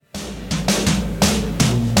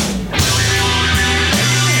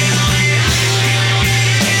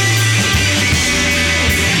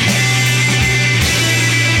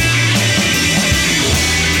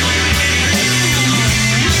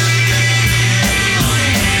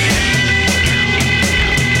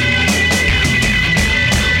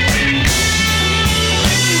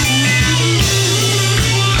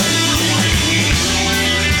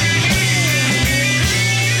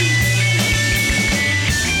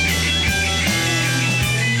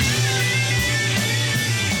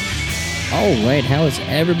All right, how is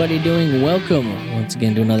everybody doing? Welcome once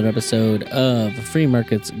again to another episode of Free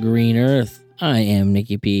Market's Green Earth. I am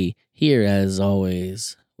Nikki P, here as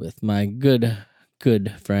always with my good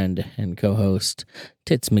friend and co-host,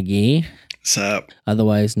 Tits McGee. What's up?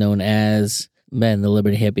 Otherwise known as Ben the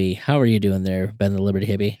Liberty Hippie. How are you doing there, Ben the Liberty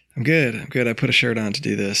Hippie? I'm good. I put a shirt on to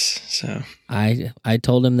do this, so. I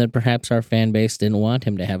told him that perhaps our fan base didn't want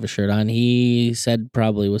him to have a shirt on. He said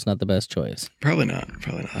probably was not the best choice. Probably not.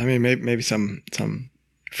 I mean, maybe some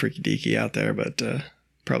freaky deaky out there, but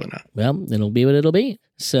probably not. Well, it'll be what it'll be.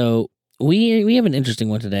 So we have an interesting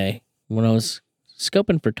one today. When I was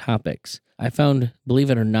scoping for topics, I found, believe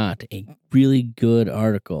it or not, a really good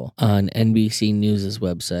article on NBC News'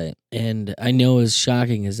 website. And I know, as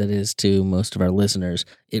shocking as it is to most of our listeners,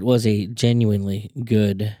 it was a genuinely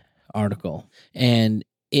good article. And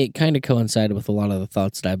it kind of coincided with a lot of the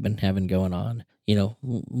thoughts that I've been having going on. You know,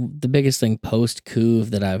 the biggest thing post-Couve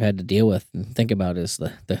that I've had to deal with and think about is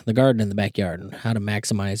the garden in the backyard and how to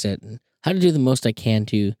maximize it and how to do the most I can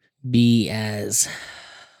to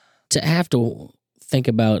have to think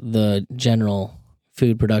about the general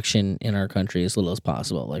food production in our country as little as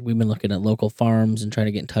possible. Like, we've been looking at local farms and trying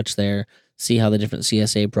to get in touch there, see how the different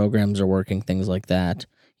CSA programs are working, things like that,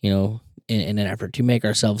 you know, in an effort to make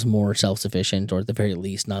ourselves more self-sufficient, or at the very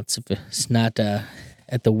least not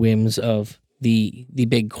at the whims of the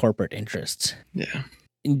big corporate interests. Yeah.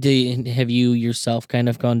 Have you yourself kind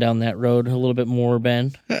of gone down that road a little bit more,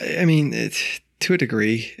 Ben? I mean, to a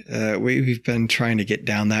degree, we've been trying to get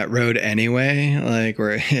down that road anyway. Like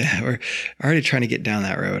we're already trying to get down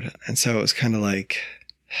that road, and so it was kind of like,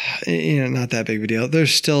 not that big of a deal.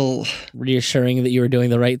 There's still reassuring that you were doing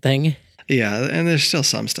the right thing. Yeah, and there's still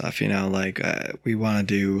some stuff, like we want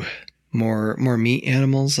to do more meat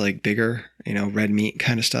animals, like bigger, red meat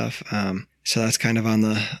kind of stuff. So that's kind of on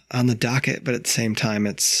the docket, but at the same time,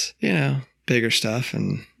 it's bigger stuff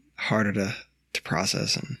and harder to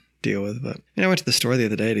process and deal with. But I went to the store the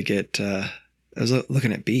other day to get I was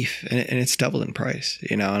looking at beef, and it's doubled in price,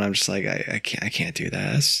 and I'm just like, I can't do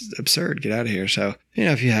that. That's absurd. Get out of here. So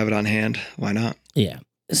if you have it on hand, why not? Yeah.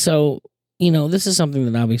 So this is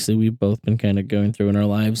something that obviously we've both been kind of going through in our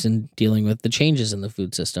lives and dealing with the changes in the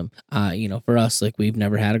food system. For us, like, we've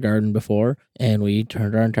never had a garden before, and we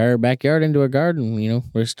turned our entire backyard into a garden.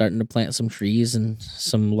 We're starting to plant some trees and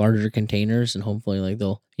some larger containers, and hopefully, like,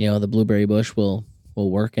 the blueberry bush will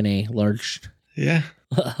work in a large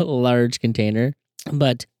container.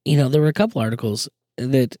 But, there were a couple articles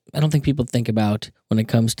that I don't think people think about when it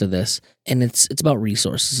comes to this, and it's about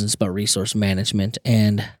resources. It's about resource management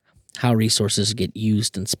and how resources get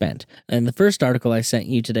used and spent. And the first article I sent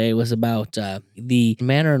you today was about the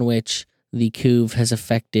manner in which the Couve has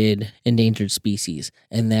affected endangered species,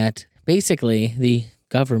 and that basically the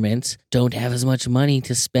governments don't have as much money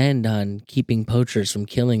to spend on keeping poachers from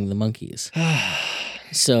killing the monkeys.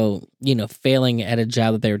 So, failing at a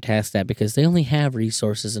job that they were tasked at because they only have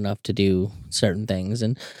resources enough to do certain things.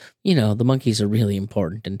 And, the monkeys are really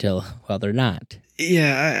important until, well, they're not.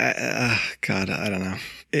 Yeah, God, I don't know.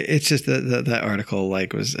 It's just that article,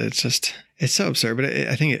 it's so absurd, but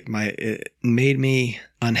I think it made me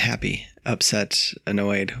unhappy, upset,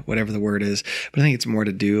 annoyed, whatever the word is. But I think it's more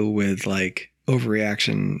to do with,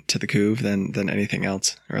 overreaction to the Couve than anything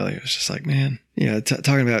else, really. It was just like, man,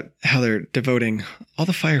 talking about how they're devoting all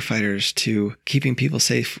the firefighters to keeping people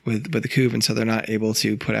safe with the Couve, and so they're not able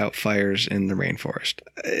to put out fires in the rainforest.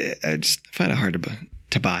 I just find it hard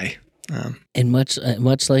to buy. And much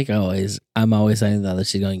like always, I'm always on the other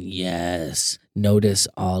side going, yes, notice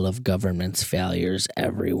all of government's failures,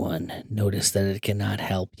 everyone. Notice that it cannot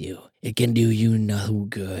help you. It can do you no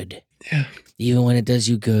good. Yeah. Even when it does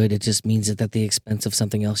you good, it just means it at the expense of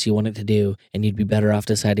something else you want it to do, and you'd be better off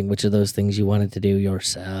deciding which of those things you wanted to do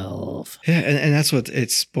yourself. Yeah, and that's what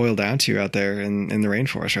it's boiled down to out there in the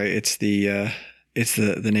rainforest, right? It's the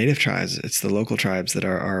native tribes, it's the local tribes that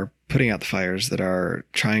are putting out the fires, that are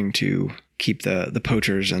trying to keep the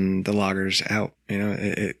poachers and the loggers out.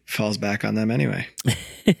 It falls back on them anyway.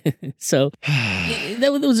 So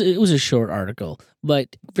it was a short article,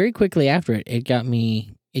 but very quickly after it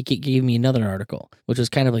gave me another article, which was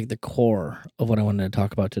kind of like the core of what I wanted to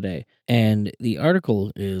talk about today. And the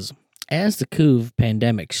article is, as the Couve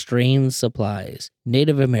pandemic strains supplies,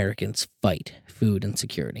 Native Americans fight food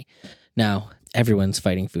insecurity. Now, everyone's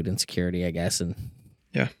fighting food insecurity, I guess, and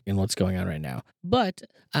what's going on right now. But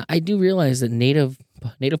I do realize that native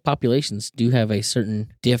populations do have a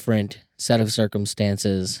certain different set of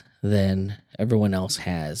circumstances than everyone else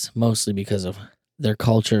has, mostly because of their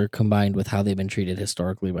culture combined with how they've been treated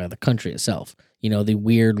historically by the country itself. The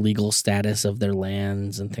weird legal status of their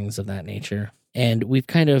lands and things of that nature. And we've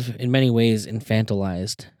kind of, in many ways,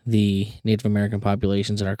 infantilized the Native American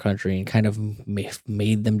populations in our country and kind of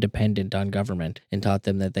made them dependent on government and taught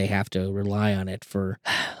them that they have to rely on it for...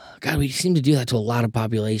 God, we seem to do that to a lot of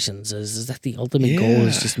populations. Is that the ultimate goal,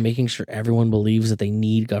 is just making sure everyone believes that they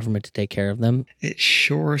need government to take care of them? It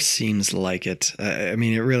sure seems like it. I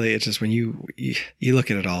mean, it's just when you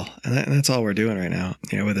look at it all, and that's all we're doing right now,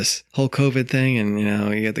 with this whole COVID thing, and,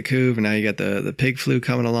 you got the coup, and now you got the pig flu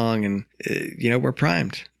coming along, and, we're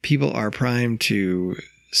primed. People are primed to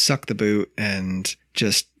suck the boot and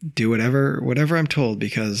just do whatever I'm told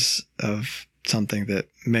because of something that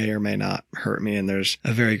may or may not hurt me, and there's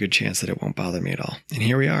a very good chance that it won't bother me at all. And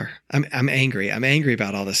here we are. I'm angry. I'm angry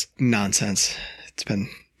about all this nonsense. It's been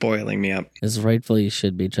boiling me up. As rightfully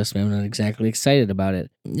should be. Trust me, I'm not exactly excited about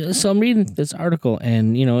it. So I'm reading this article,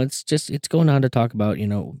 and it's going on to talk about,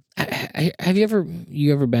 have you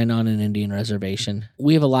ever been on an Indian reservation?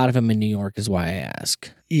 We have a lot of them in New York, is why I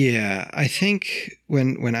ask. Yeah, I think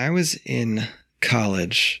when I was in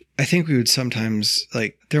college, I think we would sometimes,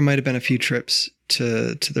 there might have been a few trips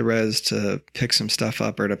to the res to pick some stuff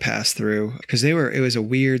up or to pass through, because it was a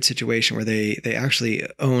weird situation where they actually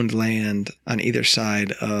owned land on either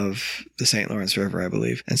side of the St. Lawrence River, I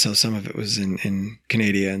believe. And so some of it was in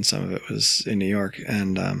Canada and some of it was in New York.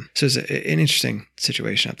 And so it's an interesting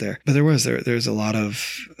situation up there. But there's a lot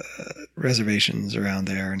of reservations around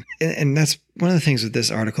there. And that's one of the things with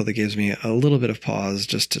this article that gives me a little bit of pause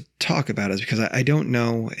just to talk about, is because I don't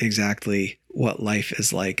know exactly what life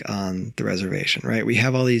is like on the reservation, right? We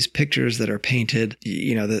have all these pictures that are painted.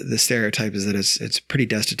 The stereotype is that it's pretty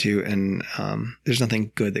destitute, and there's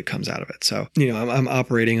nothing good that comes out of it. So, I'm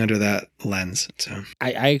operating under that lens. So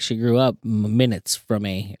I actually grew up minutes from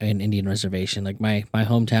an Indian reservation. Like my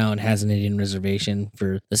hometown has an Indian reservation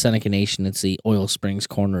for the Seneca Nation. It's the Oil Springs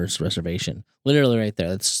Corners Reservation. Literally right there.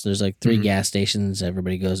 There's like 3 gas stations.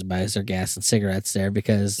 Everybody goes and buys their gas and cigarettes there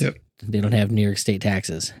because they don't have New York State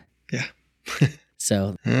taxes. Yeah.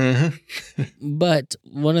 So, but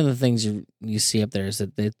one of the things you see up there is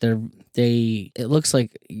that it looks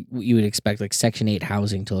like you would expect like Section 8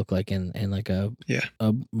 housing to look like in like a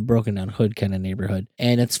broken down hood kind of neighborhood.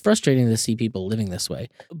 And it's frustrating to see people living this way,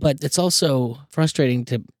 but it's also frustrating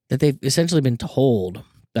that they've essentially been told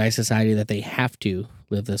by society that they have to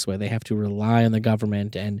live this way. They have to rely on the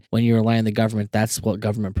government. And when you rely on the government, that's what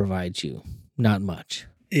government provides you. Not much.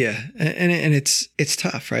 Yeah. And it's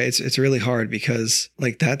tough, right? It's really hard because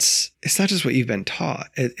it's not just what you've been taught.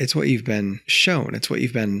 It's what you've been shown. It's what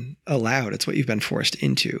you've been allowed. It's what you've been forced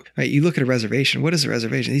into, right? You look at a reservation. What is a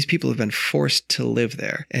reservation? These people have been forced to live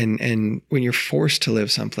there. And when you're forced to live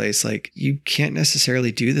someplace, you can't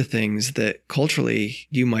necessarily do the things that culturally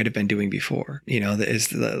you might have been doing before.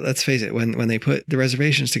 Let's face it, when they put the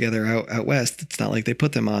reservations together out west, it's not like they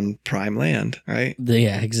put them on prime land, right?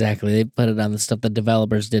 Yeah, exactly. They put it on the stuff the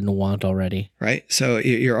developers didn't want already. Right. So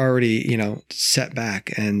you're already, set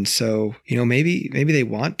back. And so, maybe they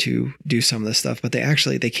want to do some of this stuff, but they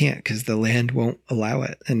can't because the land won't allow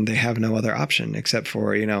it. And they have no other option except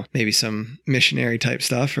for, maybe some missionary type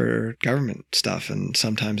stuff or government stuff. And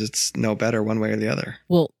sometimes it's no better one way or the other.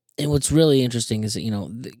 Well, and what's really interesting is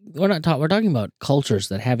that, we're talking about cultures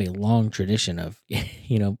that have a long tradition of,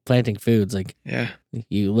 planting foods.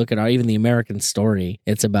 You look at even the American story,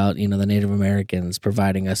 it's about, the Native Americans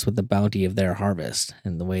providing us with the bounty of their harvest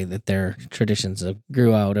and the way that their traditions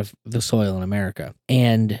grew out of the soil in America.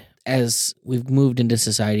 And as we've moved into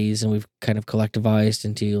societies and we've kind of collectivized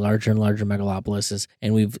into larger and larger megalopolises,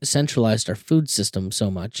 and we've centralized our food system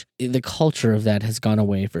so much, the culture of that has gone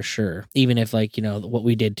away for sure. Even if what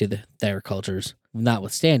we did to their cultures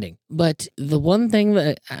notwithstanding. But the one thing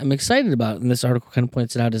that I'm excited about, and this article kind of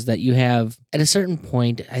points it out, is that you have, at a certain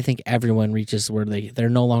point, I think everyone reaches where they're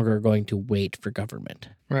no longer going to wait for government.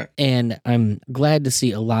 Right. And I'm glad to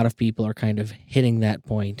see a lot of people are kind of hitting that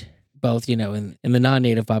point, both, in the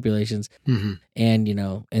non-native populations and,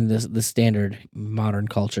 in the standard modern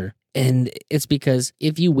culture. And it's because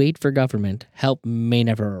if you wait for government, help may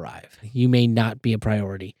never arrive. You may not be a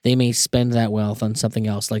priority. They may spend that wealth on something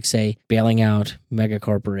else, like, say, bailing out mega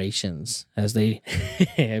corporations, as they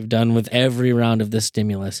have done with every round of this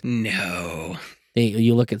stimulus. No.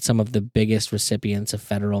 You look at some of the biggest recipients of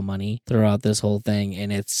federal money throughout this whole thing,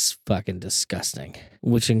 and it's fucking disgusting,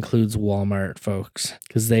 which includes Walmart, folks,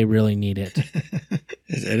 because they really need it.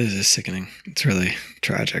 It is sickening. It's really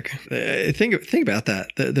tragic. Think about that.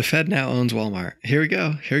 The Fed now owns Walmart. Here we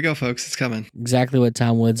go, folks. It's coming. Exactly what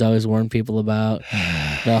Tom Woods always warned people about.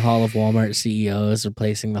 The Hall of Walmart CEOs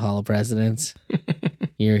replacing the Hall of Presidents.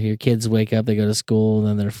 your kids wake up, they go to school, and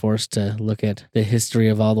then they're forced to look at the history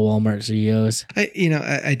of all the Walmart CEOs.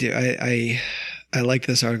 I do. I like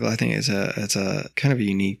this article. I think it's a kind of a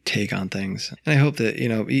unique take on things, and I hope that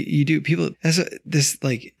you do people I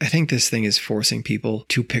think this thing is forcing people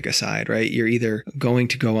to pick a side, right? You're either going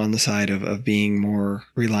to go on the side of being more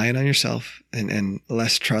reliant on yourself and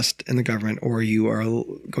less trust in the government, or you are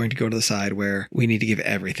going to go to the side where we need to give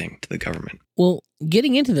everything to the government. Well,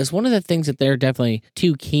 getting into this, one of the things that they're definitely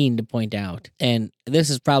too keen to point out, and this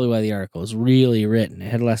is probably why the article was really written.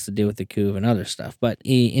 It had less to do with the coup and other stuff. But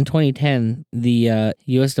in 2010, the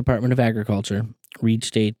U.S. Department of Agriculture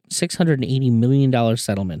reached a $680 million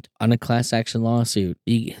settlement on a class action lawsuit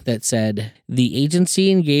that said the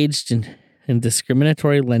agency engaged in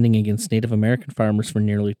discriminatory lending against Native American farmers for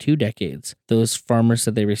nearly 2 decades. Those farmers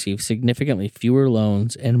said they received significantly fewer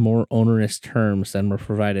loans and more onerous terms than were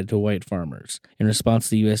provided to white farmers. In response,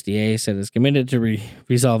 the USDA said it's committed to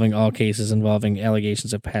resolving all cases involving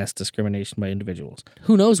allegations of past discrimination by individuals.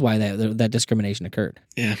 Who knows why that discrimination occurred?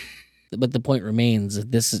 Yeah. But the point remains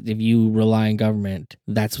that if you rely on government,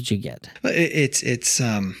 that's what you get. It's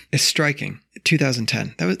striking.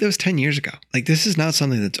 2010. That was 10 years ago. Like, this is not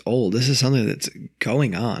something that's old. This is something that's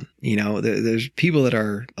going on. There's people that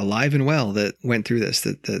are alive and well that went through this,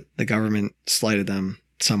 that the government slighted them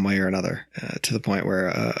some way or another, to the point where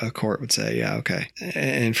a court would say, yeah, okay.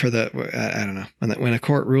 And for I don't know, when a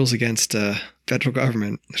court rules against federal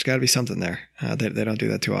government, there's got to be something there. They don't do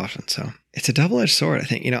that too often. So it's a double-edged sword, I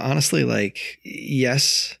think. Honestly, like,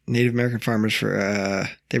 yes, Native American farmers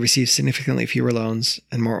they receive significantly fewer loans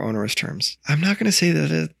and more onerous terms. I'm not going to say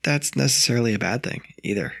that that's necessarily a bad thing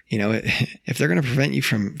either. If they're going to prevent you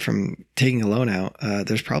from taking a loan out,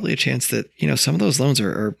 there's probably a chance that, some of those loans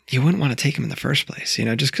are you wouldn't want to take them in the first place.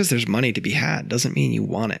 Just because there's money to be had doesn't mean you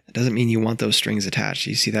want it. It doesn't mean you want those strings attached.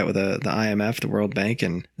 You see that with the IMF, the World Bank,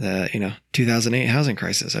 and the 2008 housing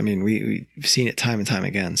crisis. I mean, we've seen it time and time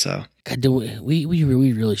again. So God, we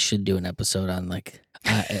really should do an episode on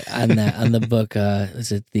on the book.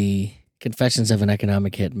 Is it the Confessions of an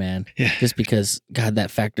Economic Hitman? Yeah. Just because, God, that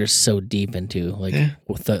factors so deep into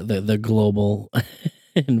with the global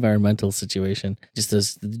environmental situation.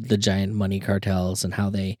 Just the giant money cartels and how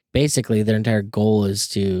they basically their entire goal is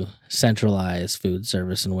to centralize food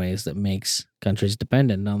service in ways that makes countries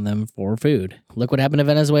dependent on them for food. Look what happened to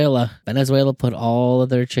Venezuela. Venezuela put all of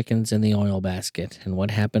their chickens in the oil basket. And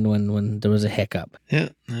what happened when there was a hiccup? Yeah,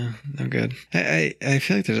 no good. I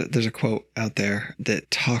feel like there's a quote out there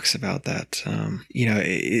that talks about that.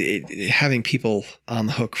 Having people on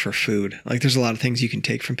the hook for food. Like, there's a lot of things you can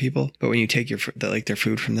take from people, but when you take their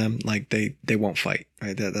food from them, like they won't fight.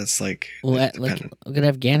 Right? That's like, look at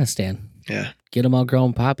Afghanistan. Yeah. Get them all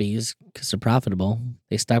growing poppies because they're profitable.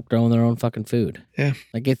 They stopped growing their own fucking food. Yeah.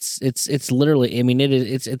 Like, it's literally, I mean,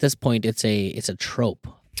 it's at this point, it's a trope.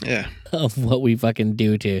 Yeah. Of what we fucking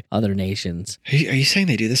do to other nations. Are you saying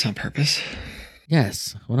they do this on purpose?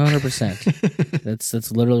 Yes, 100%.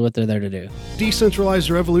 That's literally what they're there to do. Decentralized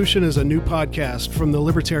Revolution is a new podcast from the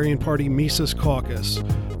Libertarian Party Mises Caucus.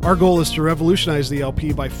 Our goal is to revolutionize the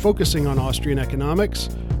LP by focusing on Austrian economics,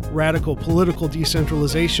 radical political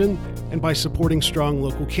decentralization, and by supporting strong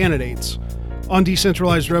local candidates. On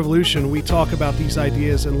Decentralized Revolution, we talk about these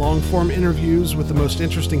ideas in long-form interviews with the most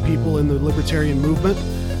interesting people in the libertarian movement,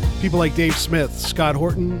 people like Dave Smith, Scott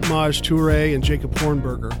Horton, Maj Toure, and Jacob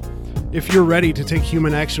Hornberger. If you're ready to take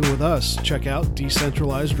human action with us, check out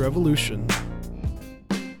Decentralized Revolution.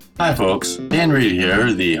 Hi folks, Dan Reed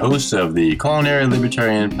here, the host of the Culinary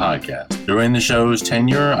Libertarian Podcast. During the show's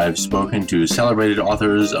tenure, I've spoken to celebrated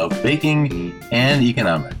authors of baking and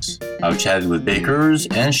economics. I've chatted with bakers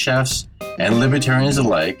and chefs and libertarians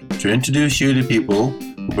alike to introduce you to people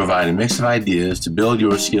who provide a mix of ideas to build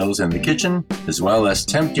your skills in the kitchen, as well as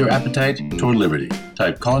tempt your appetite toward liberty.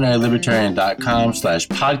 Type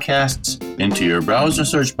culinarylibertarian.com/podcasts into your browser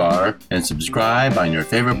search bar and subscribe on your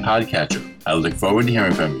favorite podcatcher. I look forward to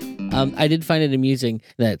hearing from you. I did find it amusing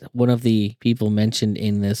that one of the people mentioned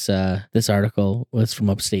in this article was from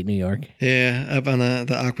upstate New York. Yeah, up on the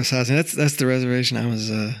Akwesasne. That's the reservation I was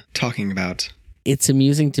talking about. It's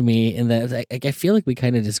amusing to me in that I feel like we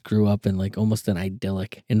kind of just grew up in like almost an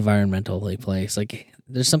idyllic environmentally place. Like,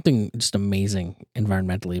 there's something just amazing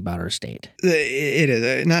environmentally about our state. It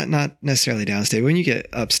is not necessarily downstate. When you get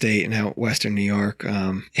upstate and out western New York,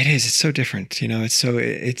 it's so different.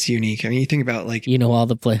 It's unique. I mean, you think about like all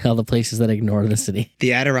the places that ignore the city.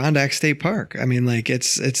 The Adirondack State Park. I mean, like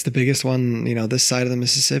it's the biggest one. This side of the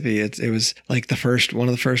Mississippi. It was like one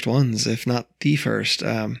of the first ones, if not the first.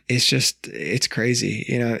 It's crazy.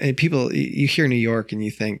 And people, you hear New York and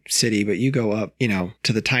you think city, but you go up,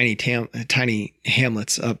 to the tiny hamlet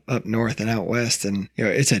hamlets up north and out west, and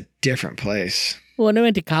it's a different place. Well, when I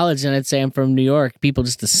went to college and I'd say I'm from New York, people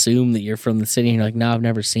just assume that you're from the city. And you're like, no, I've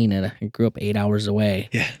never seen it. I grew up 8 hours away.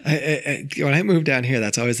 Yeah. When I moved down here,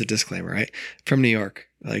 that's always the disclaimer, right? From New York,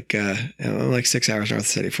 like 6 hours north of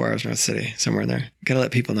the city, 4 hours north of the city, somewhere in there. Got to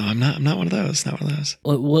let people know I'm not one of those. Not one of those.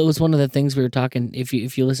 What was one of the things we were talking, if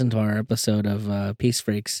you listen to our episode of Peace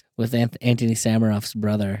Freaks with Anthony Samaroff's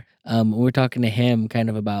brother, we were talking to him kind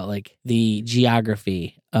of about like the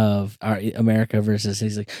geography of our America versus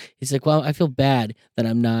he's like, well, I feel bad that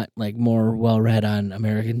I'm not like more well read on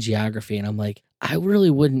American geography. And I'm like, I really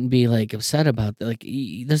wouldn't be like upset about that. Like,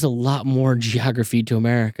 there's a lot more geography to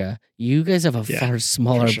America. You guys have a far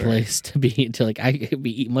smaller place to be. It'd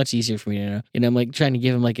be much easier for me to know. And I'm like trying to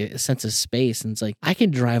give him like a sense of space. And it's like I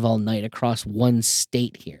can drive all night across one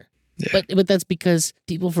state here. Yeah. But that's because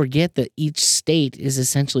people forget that each state is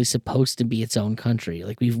essentially supposed to be its own country.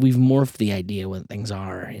 Like we've morphed the idea what things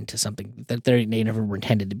are into something that they never were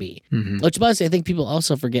intended to be. Mm-hmm. Which, honestly, I think people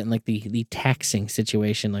also forget in like the taxing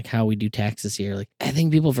situation, like how we do taxes here. Like I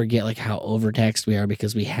think people forget like how overtaxed we are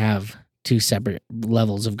because we have two separate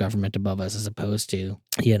levels of government above us as opposed to,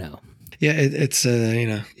 Yeah, it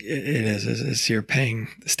is. It's you're paying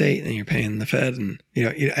the state and you're paying the Fed, and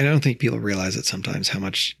I don't think people realize it sometimes how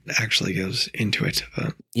much actually goes into it.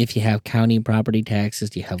 But if you have county property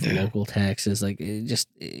taxes, you have local taxes. Like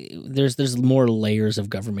there's more layers of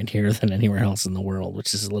government here than anywhere else in the world,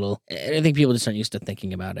 which is a little. I think people just aren't used to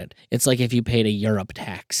thinking about it. It's like if you paid a Europe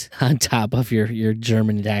tax on top of your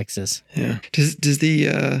German taxes. Yeah. Does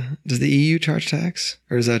the EU charge tax,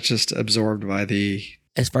 or is that just absorbed by the?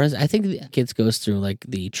 As far as I think the kids goes through like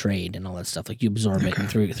the trade and all that stuff, like you absorb it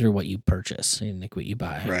through what you purchase and like what you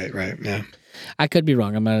buy. Right. Yeah. I could be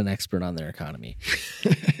wrong. I'm not an expert on their economy,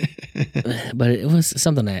 but it was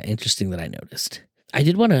something interesting that I noticed. I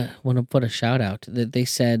did want to put a shout out that they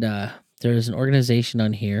said there's an organization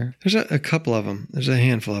on here. There's a couple of them. There's a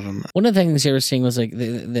handful of them. One of the things they were seeing was like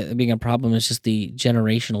the being a problem is just the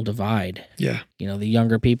generational divide. Yeah. The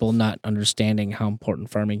younger people not understanding how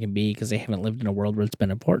important farming can be because they haven't lived in a world where it's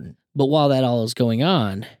been important. But while that all is going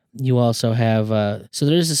on, you also have, so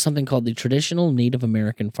there is something called the Traditional Native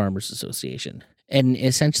American Farmers Association. And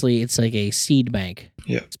essentially it's like a seed bank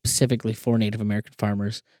specifically for Native American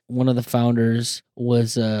farmers. One of the founders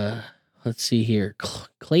was, let's see here,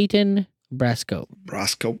 Clayton Brascope.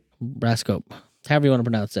 However you want to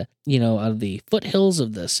pronounce it. Out of the foothills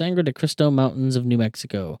of the Sangre de Cristo Mountains of New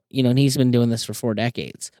Mexico. And he's been doing this for 4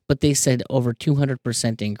 decades. But they said over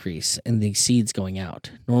 200% increase in the seeds going out.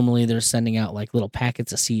 Normally they're sending out like little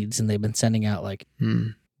packets of seeds, and they've been sending out like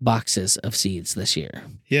boxes of seeds this year.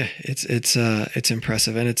 Yeah, it's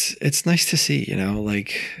impressive, and it's nice to see.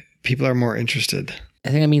 Like people are more interested. I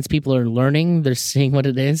think that means people are learning. They're seeing what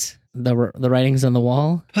it is. The writings on the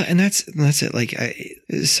wall. And that's it. Like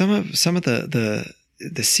some of the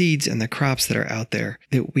seeds and the crops that are out there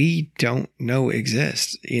that we don't know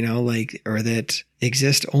exist, or that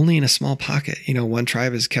exist only in a small pocket. One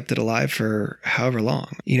tribe has kept it alive for however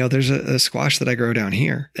long. There's a squash that I grow down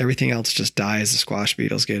here. Everything else just dies. The squash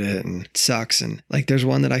beetles get it and it sucks. And like there's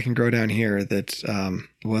one that I can grow down here that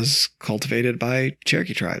was cultivated by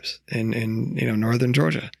Cherokee tribes in northern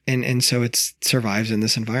Georgia. And so it survives in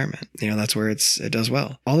this environment. That's where it does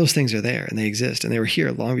well. All those things are there and they exist, and they were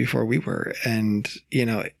here long before we were. And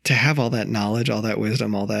to have all that knowledge, all that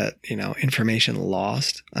wisdom, all that information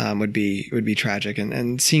lost would be tragic.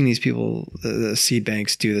 And seeing these people, the seed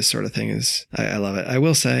banks, do this sort of thing is, I love it. I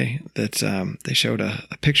will say that they showed a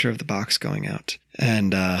picture of the box going out,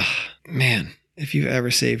 and man, if you've ever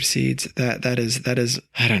saved seeds, that is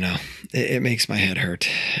I don't know. It makes my head hurt.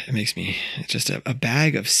 It makes me just a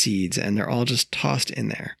bag of seeds, and they're all just tossed in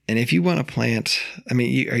there. And if you want to plant, I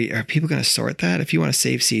mean, are people going to sort that? If you want to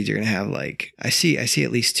save seeds, you're going to have like I see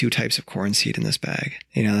at least 2 types of corn seed in this bag.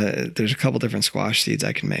 There's a couple different squash seeds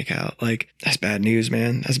I can make out. Like that's bad news,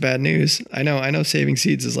 man. That's bad news. I know saving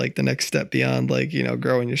seeds is like the next step beyond like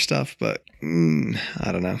growing your stuff, but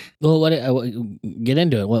I don't know. Well, what get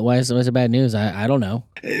into it? Why is it bad news? I don't know.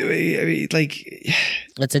 I mean, like,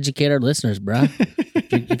 let's educate our listeners, bro.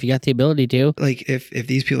 if you got the ability to. Like, if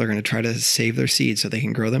these people are going to try to save their seeds so they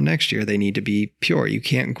can grow them next year, they need to be pure. You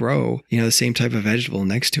can't grow, the same type of vegetable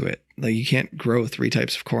next to it. Like, you can't grow 3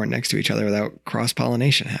 types of corn next to each other without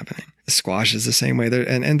cross-pollination happening. The squash is the same way.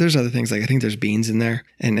 And there's other things, like I think there's beans in there.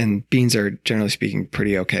 And beans are, generally speaking,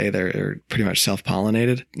 pretty okay. They're pretty much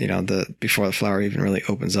self-pollinated. Before the flower even really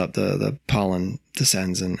opens up, the pollen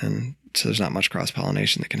descends and so there's not much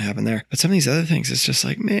cross-pollination that can happen there. But some of these other things, it's just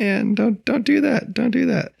like, man, don't do that. Don't do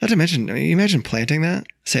that. Not to mention, I mean, you imagine planting that.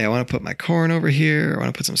 Say I want to put my corn over here, or I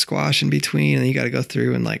want to put some squash in between, and you got to go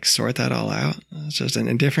through and like sort that all out. It's just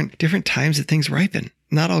in different times that things ripen.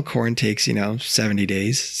 Not all corn takes, 70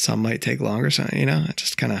 days. Some might take longer. So, it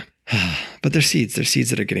just kind of, but they're seeds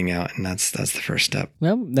that are getting out. And that's the first step.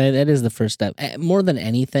 Well, that is the first step. More than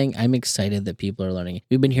anything, I'm excited that people are learning.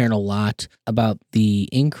 We've been hearing a lot about the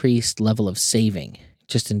increased level of saving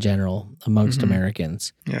just in general amongst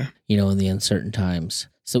Americans, Yeah. In the uncertain times.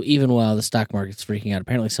 So even while the stock market's freaking out,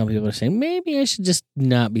 apparently some people are saying, maybe I should just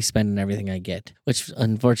not be spending everything I get, which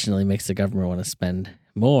unfortunately makes the government want to spend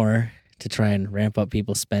more to try and ramp up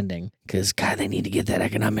people's spending because, God, they need to get that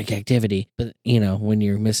economic activity. But, when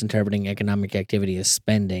you're misinterpreting economic activity as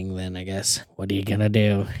spending, then I guess, what are you going to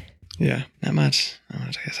do? Yeah, not much.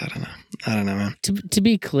 I guess I don't know, man. To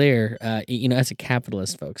be clear, as a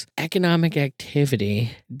capitalist, folks, economic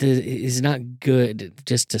activity is not good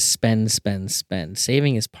just to spend.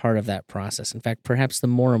 Saving is part of that process. In fact, perhaps the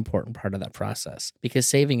more important part of that process, because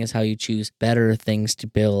saving is how you choose better things to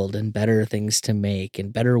build and better things to make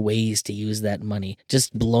and better ways to use that money.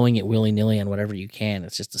 Just blowing it willy-nilly on whatever you can,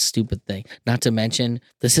 it's just a stupid thing. Not to mention,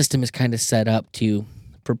 the system is kind of set up to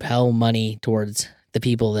propel money towards the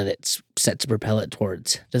people that it's set to propel it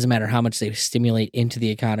towards. Doesn't matter how much they stimulate into the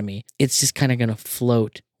economy. It's just kind of going to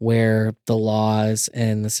float where the laws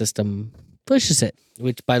and the system pushes it,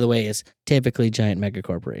 which, by the way, is typically giant mega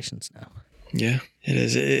corporations now. Yeah, it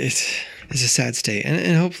is. It's a sad state.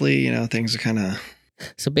 And hopefully, things are kind of...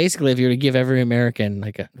 So basically, if you were to give every American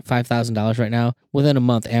like $5,000 right now, within a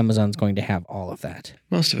month, Amazon's going to have all of that.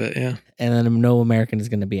 Most of it, yeah. And then no American is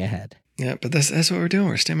going to be ahead. Yeah, but that's what we're doing.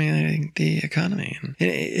 We're stimulating the economy. And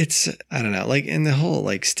it's, I don't know, like in the whole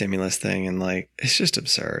like stimulus thing and like, it's just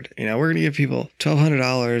absurd. We're going to give people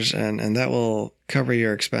 $1,200 and that will cover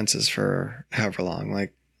your expenses for however long.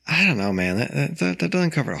 Like, I don't know, man. That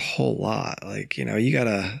doesn't cover a whole lot. Like, you got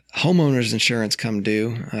a homeowner's insurance come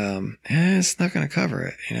due. It's not going to cover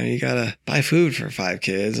it. You got to buy food for 5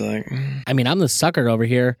 kids. Like, I mean, I'm the sucker over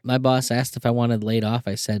here. My boss asked if I wanted laid off.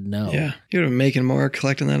 I said no. Yeah. You're making more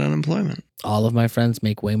collecting that unemployment. All of my friends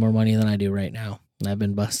make way more money than I do right now. I've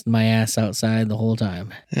been busting my ass outside the whole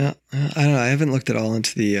time. Yeah, I don't know. I haven't looked at all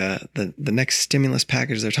into the next stimulus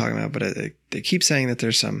package they're talking about, but they keep saying that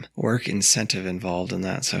there's some work incentive involved in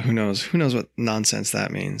that. So who knows what nonsense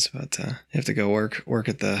that means? But you have to go work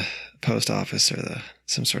at the post office or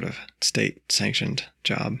some sort of state sanctioned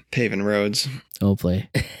job paving roads.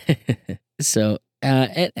 Hopefully. So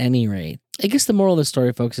at any rate, I guess the moral of the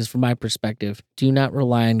story, folks, is from my perspective, do not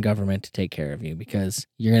rely on government to take care of you because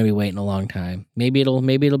you're going to be waiting a long time. Maybe it'll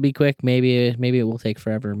be quick. Maybe it will take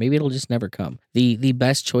forever. Maybe it'll just never come. The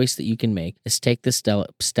best choice that you can make is take the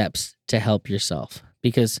steps to help yourself.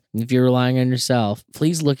 Because if you're relying on yourself,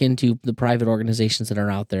 please look into the private organizations that are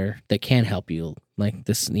out there that can help you, like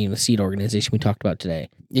this, seed organization we talked about today.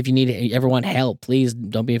 If you ever want help, please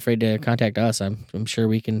don't be afraid to contact us. I'm sure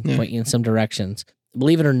we can point you in some directions.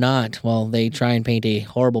 Believe it or not, while they try and paint a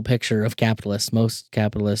horrible picture of capitalists, most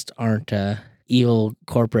capitalists aren't evil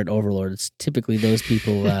corporate overlords. Typically, those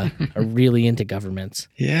people are really into governments.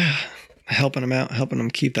 Yeah. Helping them out, helping them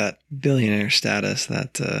keep that billionaire status,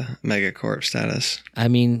 that megacorp status. I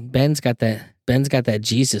mean, Ben's got that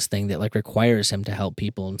Jesus thing that like requires him to help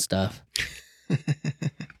people and stuff.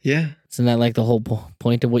 Yeah. Isn't that like the whole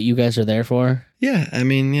point of what you guys are there for? Yeah. I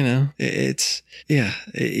mean, you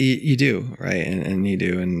do, right? And you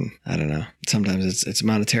do. And I don't know, sometimes it's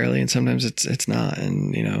monetarily and sometimes it's not.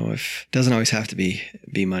 And, it doesn't always have to be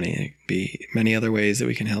money. It could be many other ways that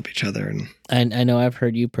we can help each other. And I know I've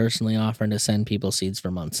heard you personally offering to send people seeds for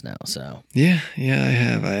months now. So yeah, I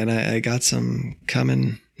have. I got some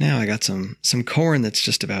coming. Now I got some corn that's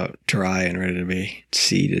just about dry and ready to be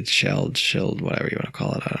seeded, shelled, whatever you want to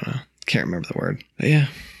call it. I don't know. Can't remember the word. But yeah,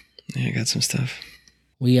 I got some stuff.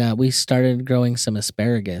 We started growing some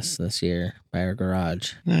asparagus this year by our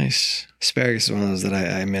garage. Nice. Asparagus is one of those that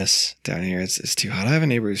I miss down here. It's too hot. I have a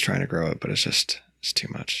neighbor who's trying to grow it, but it's too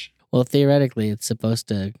much. Well, theoretically, it's supposed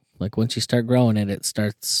to, like, once you start growing it, it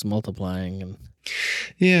starts multiplying. And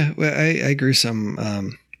yeah, well, I grew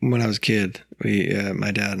some when I was a kid.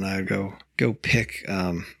 My dad and I would go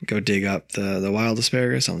dig up the wild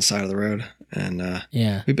asparagus on the side of the road, and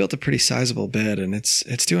we built a pretty sizable bed, and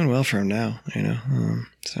it's doing well for him now,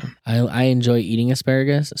 So I enjoy eating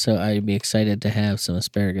asparagus, so I'd be excited to have some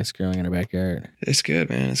asparagus growing in our backyard. It's good,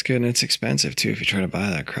 man. It's good, and it's expensive too. If you try to buy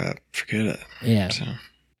that crap, forget it. Yeah. So.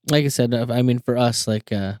 Like I said, I mean, for us, like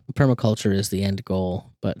permaculture is the end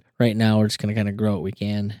goal, but right now we're just gonna kind of grow what we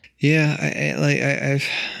can. Yeah, I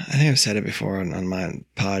think I've said it before on my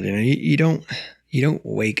pod. You know, you don't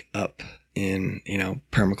wake up in, you know,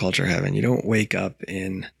 permaculture heaven. You don't wake up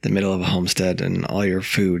in the middle of a homestead and all your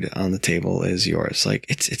food on the table is yours. Like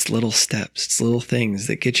it's little steps, it's little things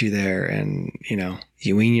that get you there, and you know,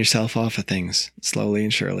 you wean yourself off of things slowly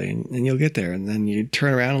and surely, and you'll get there. And then you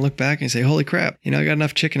turn around and look back and you say, holy crap, you know, I got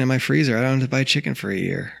enough chicken in my freezer. I don't have to buy chicken for a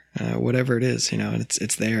year. Whatever it is, you know, and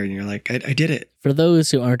it's there, and you're like, I did it. For those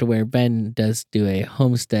who aren't aware, Ben does do a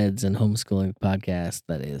homesteads and homeschooling podcast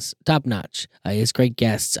that is top notch. He has great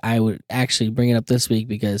guests. I would actually bring it up this week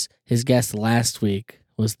because his guest last week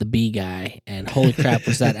was the bee guy, and holy crap,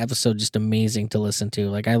 was that episode just amazing to listen to.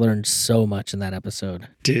 Like, I learned so much in that episode.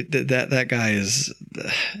 Dude, that guy is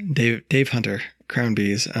Dave Hunter, Crown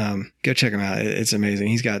Bees. Go check him out. It's amazing.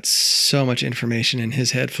 He's got so much information in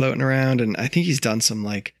his head floating around, and I think he's done some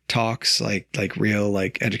like talks, like real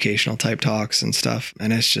like educational type talks and stuff,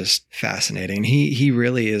 and it's just fascinating. He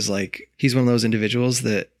really is like, he's one of those individuals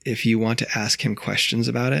that if you want to ask him questions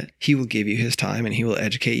about it, he will give you his time and he will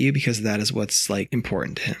educate you, because that is what's like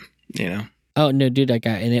important to him, you know. Oh no, dude, that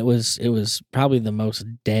guy, and it was probably the most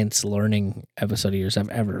dense learning episode of yours I've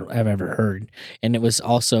ever heard, and it was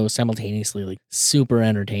also simultaneously like super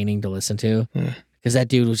entertaining to listen to, because that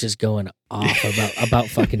dude was just going off about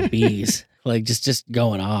fucking bees, like just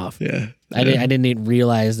going off. Yeah, I didn't even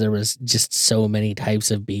realize there was just so many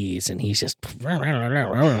types of bees, and he's just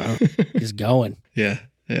just going. Yeah.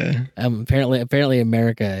 Yeah. Apparently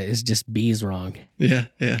America is just bees wrong. Yeah.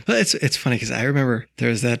 Yeah. Well, it's funny because I remember there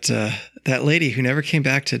was that lady who never came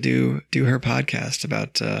back to do her podcast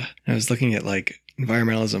about, I was looking at like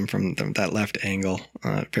environmentalism from that left angle,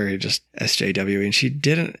 very just SJW. And she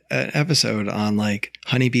did an episode on like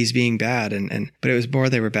honeybees being bad. But it was more,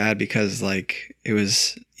 they were bad because like it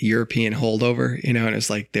was European holdover, you know, and it was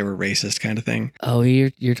like they were racist kind of thing. Oh,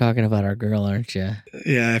 you're talking about our girl, aren't you?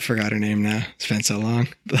 Yeah, I forgot her name now. It's been so long.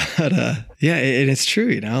 But yeah, it's true,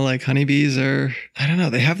 you know, like honeybees are, I don't know,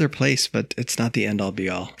 they have their place, but it's not the end all be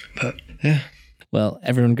all. But yeah. Well,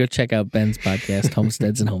 everyone go check out Ben's podcast,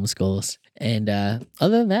 Homesteads and Homeschools. And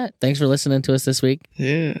other than that, thanks for listening to us this week.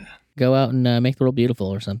 Yeah. Go out and make the world beautiful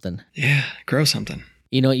or something. Yeah, grow something.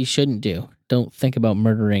 You know what you shouldn't do? Don't think about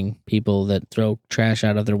murdering people that throw trash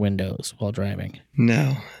out of their windows while driving.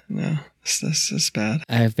 No. That's bad.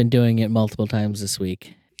 I've been doing it multiple times this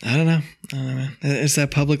week. I don't know, man. It's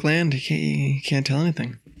that public land. You can't tell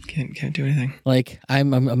anything. Can't do anything. Like,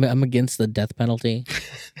 I'm against the death penalty.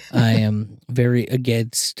 I am very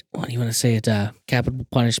against, what do you want to say, capital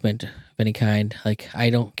punishment of any kind. Like,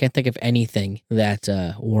 can't think of anything that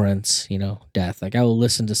warrants, you know, death. Like, I will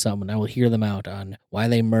listen to someone, I will hear them out on why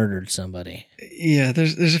they murdered somebody. Yeah,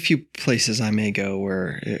 there's a few places I may go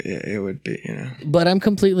where it would be, you know. But I'm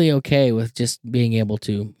completely okay with just being able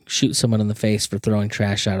to shoot someone in the face for throwing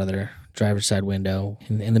trash out of their driver's side window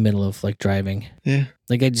in the middle of like driving. Yeah.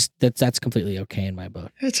 Like that's completely okay in my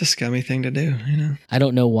book. It's a scummy thing to do, you know. I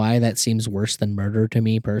don't know why that seems worse than murder to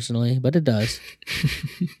me personally, but it does.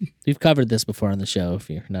 We've covered this before on the show if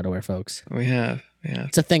you're not aware, folks. We have.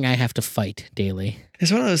 It's a thing I have to fight daily.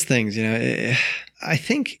 It's one of those things, you know. I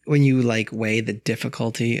think when you like weigh the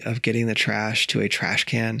difficulty of getting the trash to a trash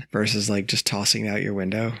can versus like just tossing it out your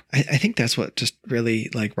window, I think that's what just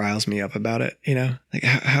really like riles me up about it. You know, like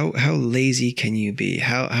how lazy can you be?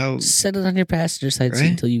 How set it on your passenger side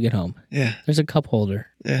seat until you get home. Yeah, there's a cup holder.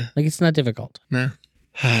 Yeah, like it's not difficult. No,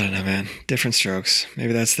 I don't know, man. Different strokes.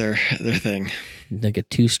 Maybe that's their thing. Like a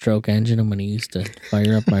 2-stroke engine. I'm gonna use to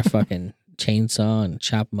fire up my fucking chainsaw and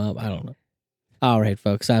chop them up. I don't know. All right,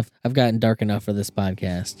 folks, I've gotten dark enough for this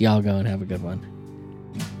podcast. Y'all go and have a good one.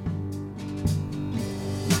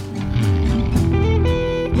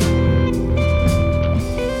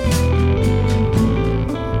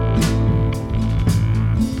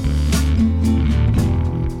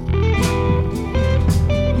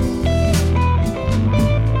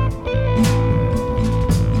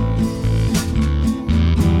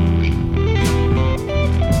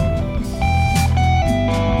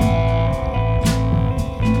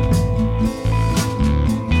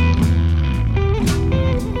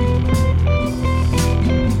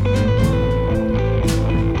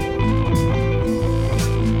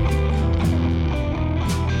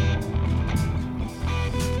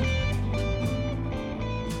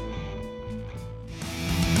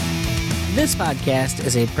 This podcast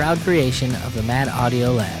is a proud creation of the Mad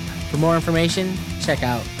Audio Lab. For more information, check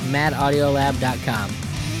out madaudiolab.com.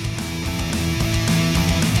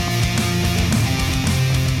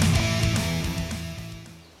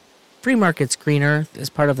 Free Markets Green Earth is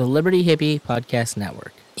part of the Liberty Hippie Podcast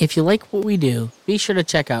Network. If you like what we do, be sure to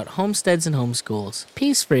check out Homesteads and Homeschools,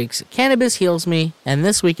 Peace Freaks, Cannabis Heals Me, and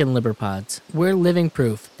This Week in Liberpods. We're living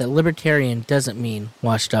proof that libertarian doesn't mean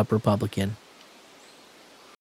washed up Republican.